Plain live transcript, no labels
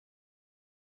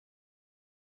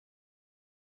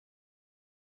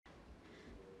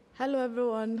Hello,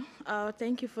 everyone.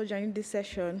 Thank you for joining this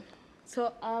session.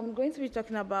 So I'm going to be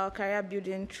talking about career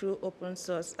building through open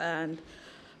source and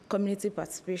community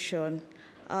participation.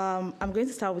 I'm going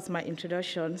to start with my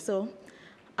introduction. So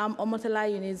I'm Omotola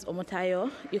Eunice Omotayo.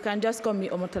 You can just call me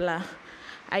Omotola.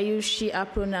 I use she, her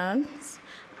pronouns,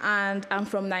 and I'm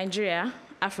from Nigeria,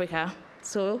 Africa.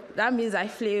 So that means I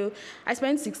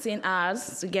spent 16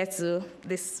 hours to get to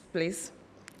this place.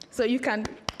 So you can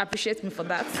appreciate me for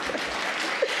that.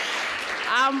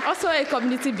 I'm also a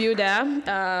community builder.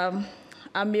 I'm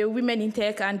a Women in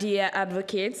Tech and DEI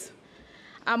advocate.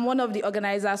 I'm one of the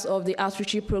organizers of the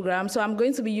Outreachy program, so I'm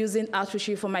going to be using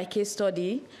Outreachy for my case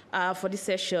study for this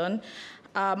session.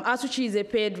 Outreachy is a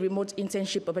paid remote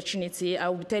internship opportunity. I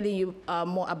will be telling you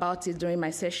more about it during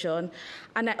my session.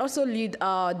 And I also lead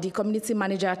the community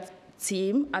manager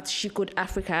team at She Code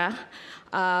Africa.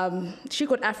 She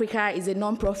Code Africa is a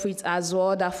non-profit as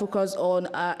well that focuses on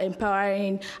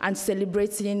empowering and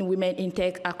celebrating women in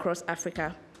tech across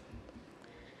Africa.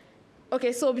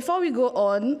 Okay, so before we go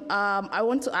on, I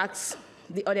want to ask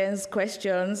the audience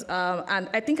questions, and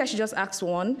I think I should just ask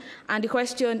one. And the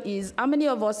question is, how many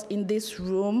of us in this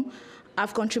room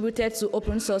have contributed to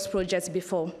open source projects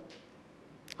before?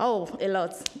 Oh, a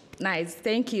lot. Nice,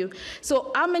 thank you.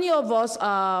 So how many of us,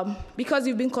 because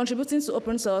you've been contributing to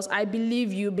open source, I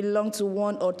believe you belong to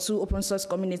one or two open source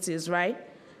communities, right?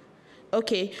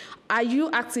 Okay, are you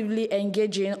actively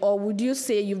engaging, or would you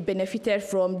say you've benefited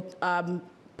from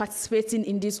participating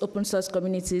in these open source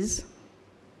communities?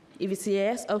 If it's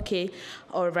yes, okay,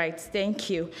 all right, thank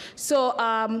you. So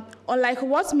unlike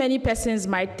what many persons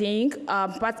might think,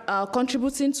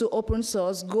 contributing to open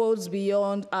source goes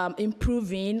beyond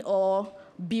improving or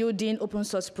building open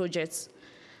source projects.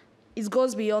 It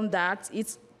goes beyond that.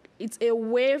 It's a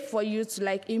way for you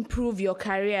to improve your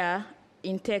career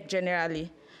in tech generally.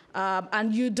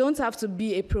 And you don't have to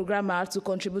be a programmer to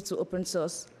contribute to open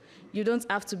source. You don't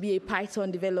have to be a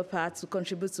Python developer to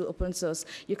contribute to open source.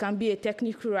 You can be a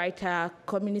technical writer,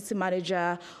 community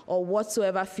manager, or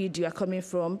whatsoever field you are coming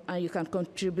from, and you can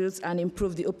contribute and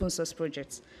improve the open source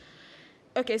projects.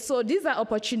 Okay, so these are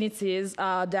opportunities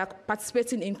that are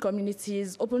participating in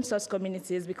communities, open source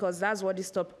communities, because that's what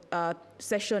this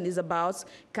session is about,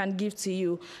 can give to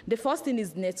you. The first thing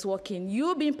is networking.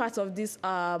 You being part of this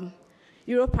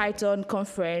EuroPython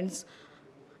conference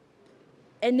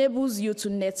enables you to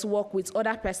network with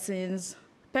other persons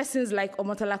like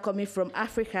Omotola coming from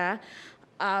Africa,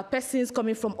 persons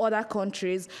coming from other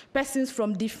countries, persons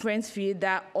from different fields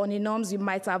that on a norms you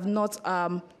might have not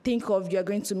think of you're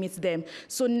going to meet them.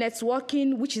 So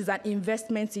networking, which is an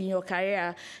investment in your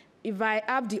career. If I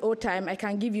have the old time, I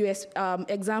can give you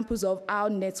examples of how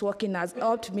networking has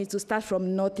helped me to start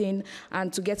from nothing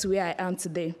and to get to where I am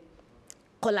today.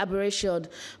 Collaboration,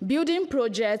 building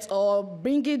projects or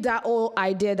bringing that whole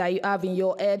idea that you have in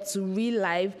your head to real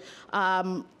life.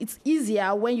 It's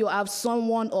easier when you have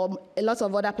someone or a lot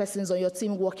of other persons on your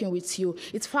team working with you.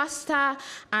 It's faster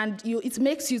and it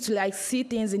makes you to see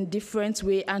things in different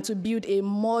way and to build a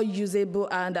more usable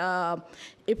and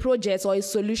a project or a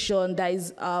solution that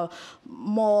is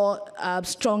more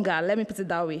stronger, let me put it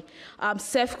that way.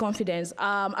 Self-confidence.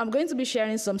 I'm going to be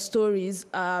sharing some stories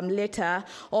later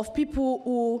of people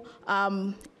who,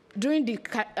 during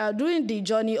the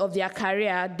journey of their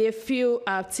career, they feel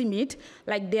timid,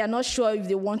 like they are not sure if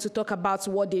they want to talk about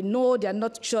what they know, they are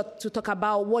not sure to talk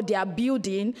about what they are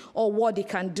building or what they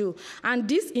can do. And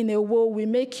this, in a way, will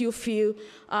make you feel,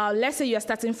 let's say you're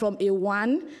starting from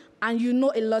A1, and you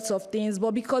know a lot of things,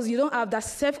 but because you don't have that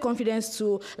self-confidence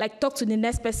to talk to the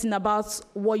next person about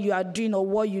what you are doing or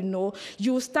what you know,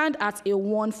 you will stand at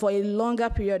A1 for a longer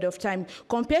period of time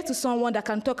compared to someone that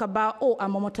can talk about, oh,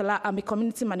 I'm Omotola, I'm a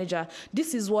community manager.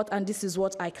 This is what and this is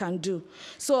what I can do.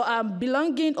 So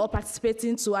belonging or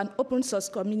participating to an open source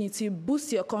community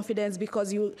boosts your confidence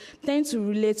because you tend to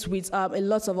relate with a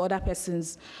lot of other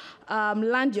persons.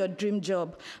 Land your dream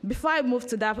job. Before I move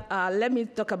to that, let me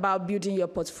talk about building your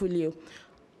portfolio.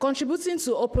 Contributing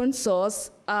to open source,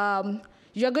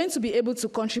 you're going to be able to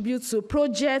contribute to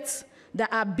projects that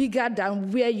are bigger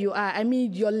than where you are, I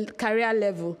mean your career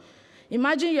level.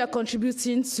 Imagine you're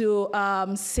contributing to,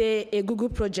 say, a Google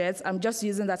project. I'm just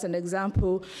using that as an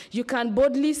example. You can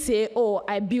boldly say, oh,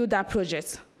 I built that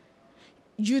project.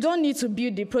 you don't need to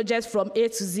build the project from A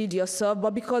to Z yourself,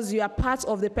 but because you are part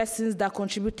of the persons that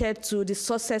contributed to the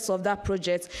success of that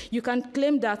project, you can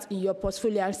claim that in your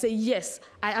portfolio and say, yes,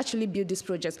 I actually built this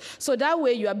project. So that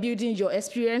way you are building your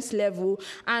experience level.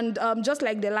 And just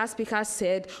like the last speaker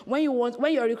said, when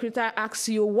your recruiter asks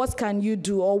you, what can you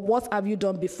do or what have you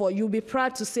done before, you'll be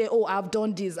proud to say, oh, I've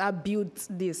done this, I've built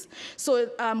this. So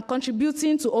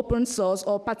contributing to open source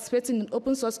or participating in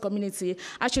open source community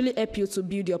actually help you to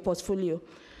build your portfolio.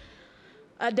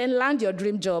 Then land your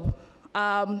dream job.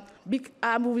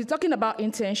 We'll be talking about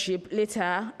internship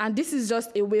later, and this is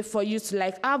just a way for you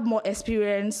to have more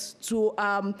experience to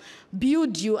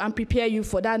build you and prepare you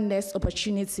for that next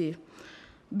opportunity.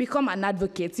 Become an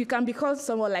advocate. You can become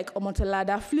someone like Omotola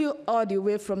that flew all the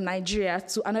way from Nigeria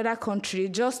to another country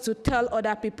just to tell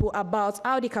other people about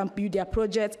how they can build their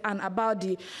project and about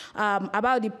the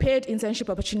paid internship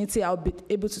opportunity I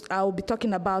will be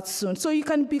talking about soon. So you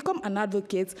can become an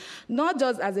advocate, not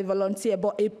just as a volunteer,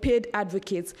 but a paid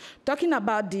advocate. Talking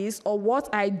about this or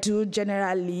what I do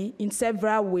generally in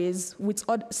several ways with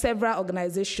several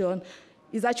organizations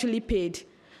is actually paid.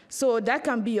 So that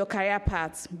can be your career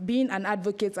path, being an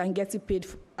advocate and getting paid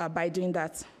by doing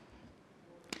that.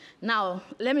 Now,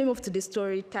 let me move to the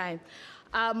story time.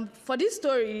 For this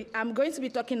story, I'm going to be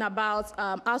talking about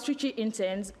Outreachy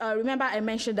interns. Remember I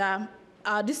mentioned that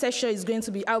this session is going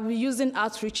to be, I'll be using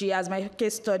Outreachy as my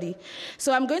case study.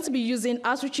 So I'm going to be using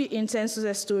Outreachy interns as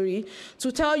a story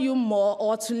to tell you more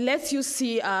or to let you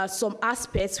see some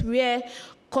aspects where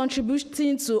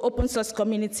contributing to open source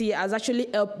community has actually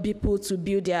helped people to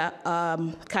build their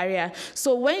career.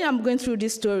 So when I'm going through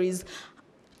these stories,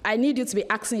 I need you to be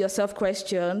asking yourself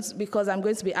questions because I'm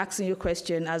going to be asking you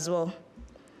questions as well.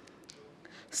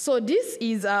 So this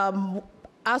is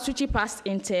Outreachy past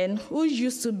intern who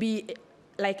used to be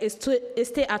like a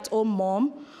stay-at-home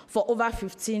mom for over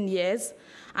 15 years.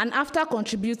 And after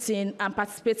contributing and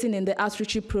participating in the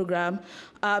Outreachy program,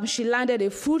 she landed a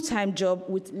full-time job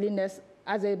with Eunice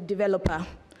as a developer.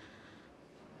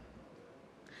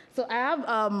 So I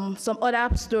have some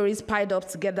other stories piled up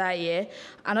together here.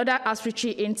 Another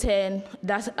Outreachy intern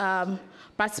that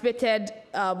participated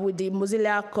with the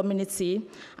Mozilla community,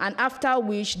 and after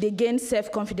which they gained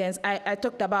self-confidence. I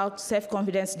talked about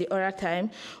self-confidence the other time,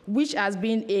 which has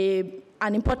been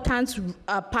an important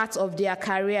part of their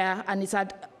career, and it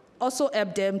had also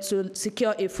helped them to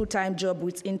secure a full-time job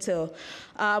with Intel.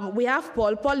 We have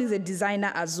Paul. Paul is a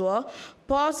designer as well.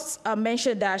 Paul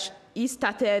mentioned that he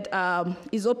started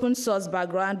his open source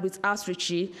background with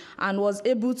Outreachy and was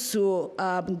able to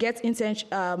get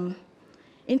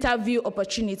interview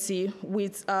opportunity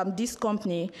with this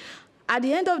company. At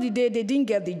the end of the day, they didn't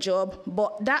get the job,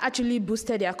 but that actually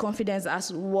boosted their confidence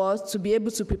as well to be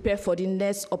able to prepare for the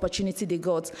next opportunity they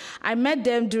got. I met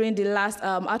them during the last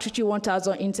Outreachy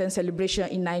 1000 intern celebration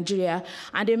in Nigeria,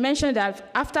 and they mentioned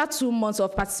that after 2 months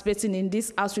of participating in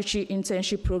this Outreachy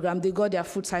internship program, they got their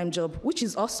full-time job, which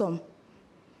is awesome.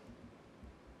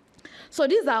 So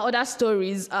these are other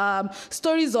stories,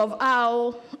 stories of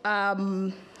how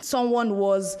someone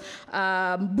was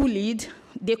bullied.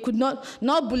 They could not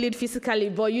bullied physically,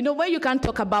 but you know, when you can't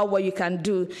talk about what you can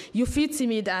do, you feel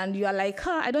timid and you are like,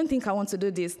 I don't think I want to do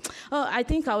this. Oh, I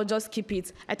think I'll just keep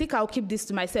it. I think I'll keep this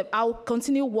to myself. I'll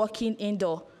continue working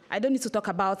indoor. I don't need to talk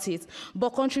about it.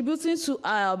 But contributing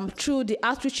to through the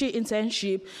Outreachy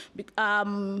internship,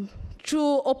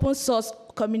 through open source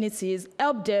communities,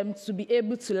 help them to be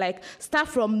able to start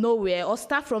from nowhere or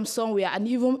start from somewhere and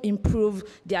even improve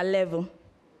their level.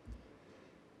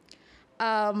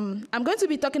 I'm going to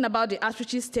be talking about the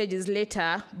Outreachy stages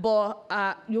later,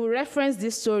 but you'll reference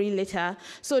this story later.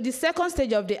 So the second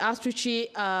stage of the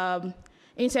Outreachy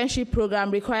internship program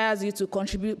requires you to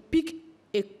pick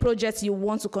a project you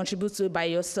want to contribute to by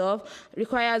yourself,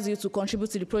 requires you to contribute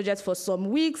to the project for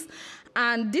some weeks,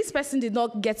 and this person did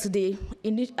not get to the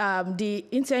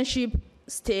internship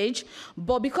stage,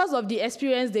 but because of the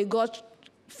experience they got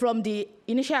from the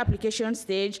initial application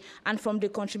stage and from the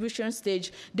contribution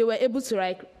stage, they were able to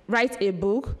write a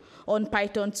book on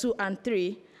Python 2 and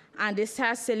 3, and they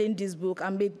started selling this book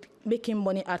and making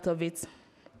money out of it.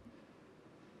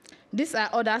 These are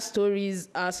other stories,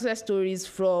 success stories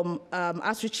from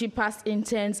Outreachy past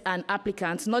interns and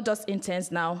applicants, not just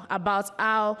interns now, about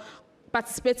how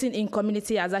participating in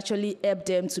community has actually helped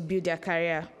them to build their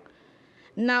career.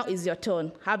 Now is your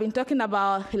turn. I've been talking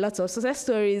about a lot of success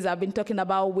stories. I've been talking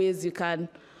about ways you can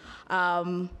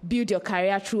build your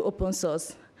career through open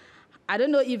source. I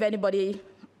don't know if anybody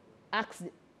asked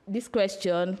this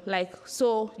question, like,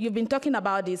 so you've been talking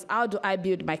about this, how do I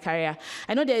build my career?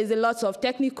 I know there is a lot of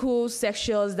technical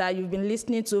sections that you've been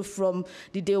listening to from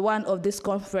the day one of this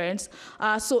conference.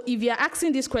 So if you're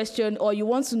asking this question or you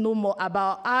want to know more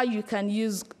about how you can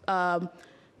use open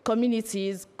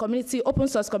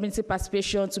source community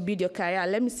participation to build your career,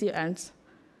 let me see your hands.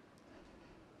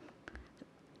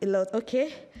 A lot,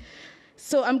 okay.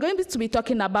 So I'm going to be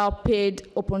talking about paid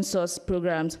open source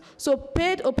programs. So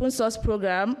paid open source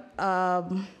program,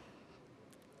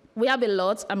 we have a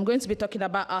lot. I'm going to be talking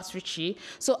about Outreachy.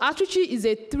 So Outreachy is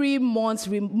a 3-month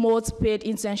remote paid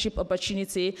internship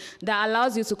opportunity that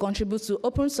allows you to contribute to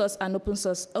open source and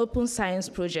open science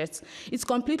projects. It's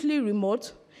completely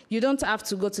remote. You don't have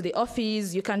to go to the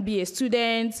office. You can be a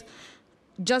student,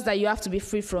 just that you have to be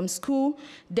free from school.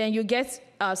 Then you get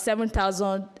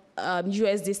 7,000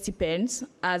 USD stipends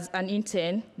as an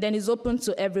intern. Then it's open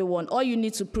to everyone. All you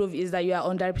need to prove is that you are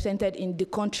underrepresented in the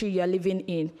country you are living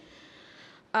in.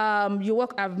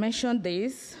 I've mentioned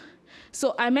this.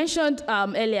 So I mentioned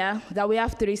earlier that we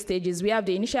have 3 stages. We have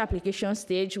the initial application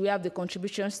stage, we have the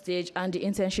contribution stage, and the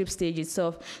internship stage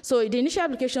itself. So the initial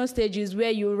application stage is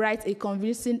where you write a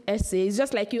convincing essay. It's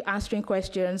just like you answering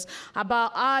questions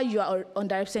about how you are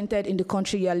underrepresented in the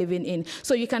country you are living in.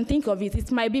 So you can think of it.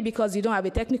 It might be because you don't have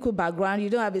a technical background, you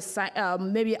don't have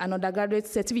maybe an undergraduate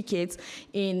certificate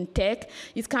in tech.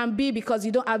 It can be because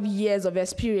you don't have years of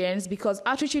experience, because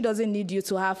Outreachy doesn't need you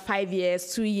to have 5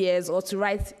 years, 2 years, or to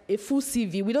write a full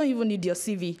CV. We don't even need your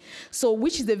CV. So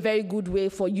which is a very good way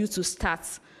for you to start.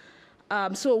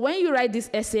 So when you write this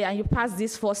essay and you pass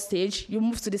this first stage, you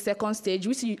move to the second stage,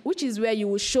 which is where you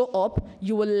will show up,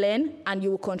 you will learn, and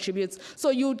you will contribute. So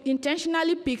you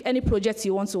intentionally pick any project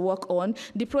you want to work on.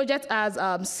 The project has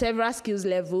several skills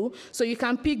level, so you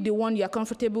can pick the one you are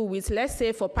comfortable with. Let's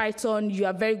say for Python, you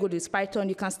are very good with Python,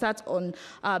 you can start on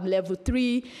level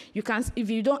 3. You can, if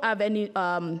you don't have any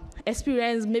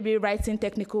experience, maybe writing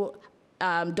technical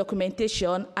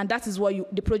documentation, and that is what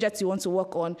the project you want to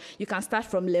work on, you can start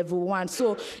from level 1.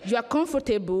 So you are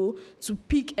comfortable to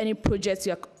pick any project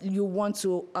you want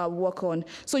to work on.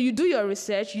 So you do your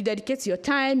research, you dedicate your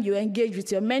time, you engage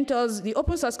with your mentors. The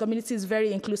open source community is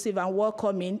very inclusive and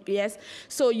welcoming, yes.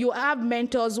 So you have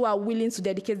mentors who are willing to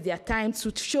dedicate their time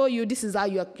to show you this is how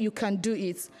you can do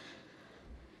it.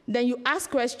 Then you ask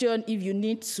questions if you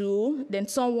need to. Then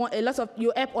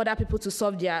you help other people to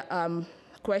solve their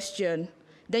question.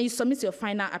 Then you submit your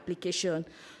final application.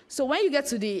 So when you get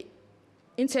to the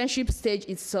internship stage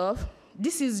itself,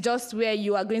 this is just where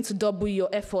you are going to double your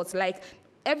efforts. Like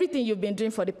everything you've been doing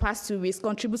for the past 2 weeks,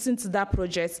 contributing to that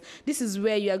project, this is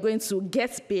where you are going to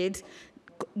get paid,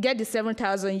 get the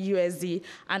 7,000 USD,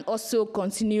 and also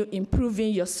continue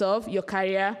improving yourself, your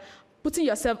career, putting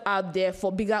yourself out there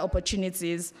for bigger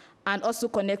opportunities, and also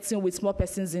connecting with more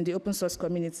persons in the open source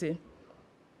community.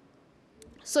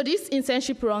 So this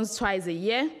internship runs twice a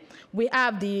year. We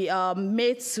have the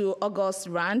May to August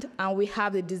round, and we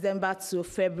have the December to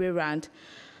February round,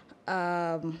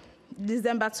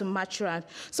 December to March round.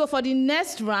 So for the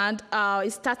next round,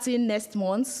 it's starting next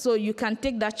month, so you can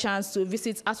take that chance to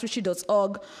visit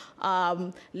outreachy.org,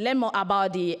 learn more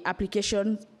about the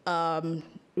application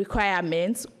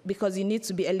requirements, because you need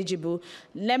to be eligible.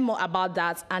 Learn more about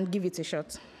that and give it a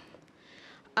shot.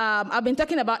 I've been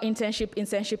talking about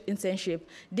internship.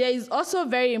 There is also a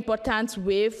very important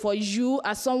way for you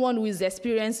as someone who is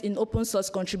experienced in open source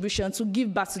contribution to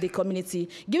give back to the community.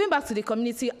 Giving back to the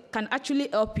community can actually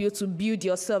help you to build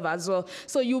yourself as well.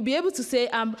 So you'll be able to say,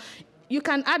 you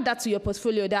can add that to your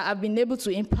portfolio, that I've been able to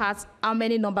impact how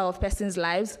many number of persons'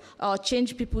 lives, or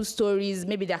change people's stories,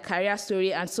 maybe their career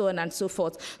story, and so on and so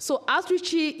forth. So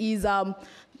Outreachy is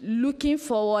looking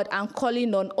forward and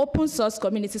calling on open source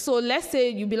community. So let's say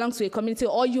you belong to a community,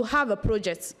 or you have a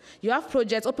project. You have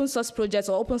projects, open source projects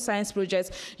or open science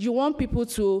projects. You want people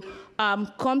to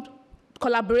come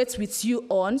collaborate with you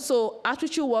on. So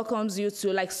Outreachy welcomes you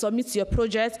to submit your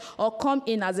project or come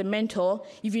in as a mentor.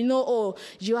 If you know,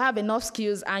 you have enough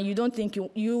skills and you don't think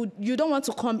you don't want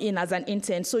to come in as an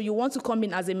intern, so you want to come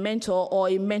in as a mentor or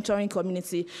a mentoring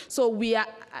community. So we are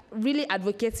really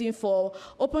advocating for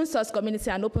open source community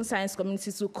and open science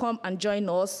community to come and join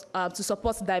us to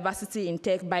support diversity in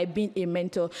tech by being a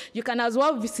mentor. You can as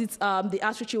well visit the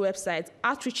Outreachy website,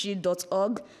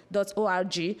 outreachy.org,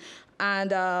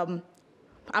 and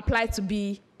apply to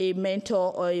be a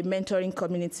mentor or a mentoring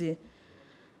community.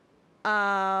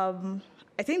 I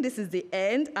think this is the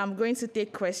end. I'm going to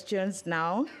take questions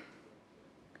now.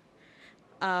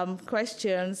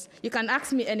 Questions. You can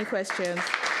ask me any questions.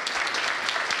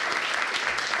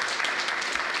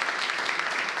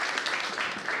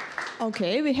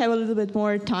 Okay, we have a little bit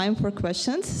more time for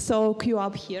questions. So queue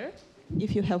up here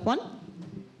if you have one.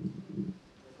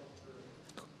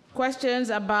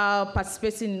 Questions about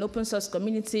participating in open source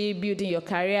community, building your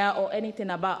career, or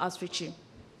anything about Outreachy?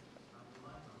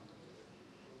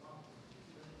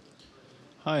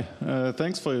 Hi,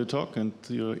 thanks for your talk and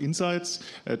your insights.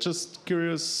 Just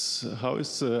curious, how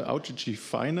is Outreachy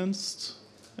financed,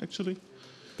 actually?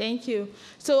 Thank you.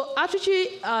 So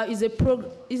Outreachy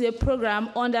is a program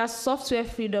under Software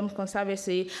Freedom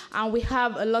Conservancy, and we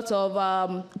have a lot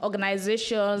of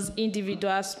organizations,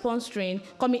 individuals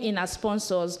coming in as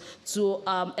sponsors to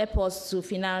help us to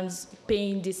finance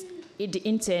paying the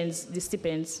interns, the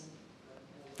stipends.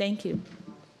 Thank you.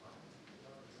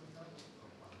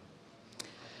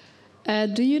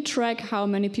 Do you track how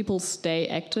many people stay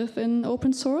active in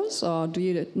open source, or do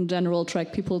you in general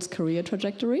track people's career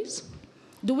trajectories?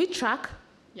 Do we track?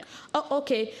 Yeah. Oh,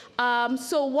 okay.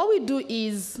 So what we do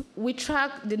is we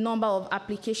track the number of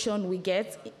applications we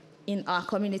get in our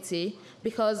community,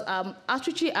 because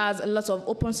Outreachy has a lot of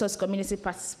open source community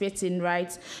participating,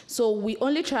 right? So we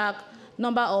only track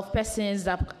number of persons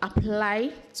that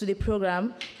apply to the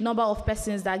program, number of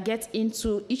persons that get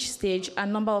into each stage,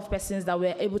 and number of persons that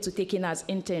we're able to take in as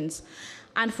interns.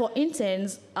 And for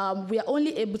interns, we are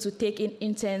only able to take in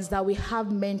interns that we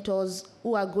have mentors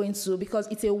who are going to, because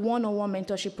it's a one-on-one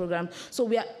mentorship program. So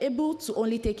we are able to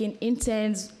only take in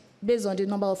interns based on the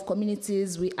number of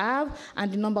communities we have and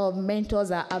the number of mentors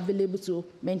that are available to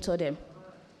mentor them.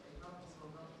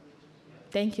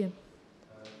 Thank you.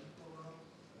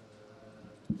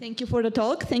 Thank you for the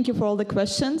talk. Thank you for all the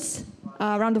questions.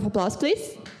 Round of applause,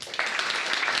 please.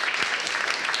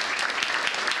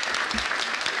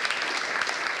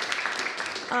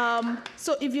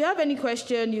 So if you have any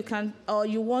question, you can, or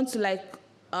you want to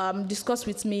discuss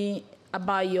with me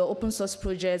about your open source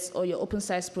projects or your open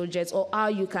science projects, or how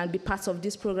you can be part of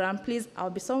this program, please, I'll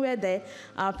be somewhere there.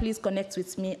 Please connect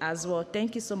with me as well.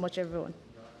 Thank you so much, everyone.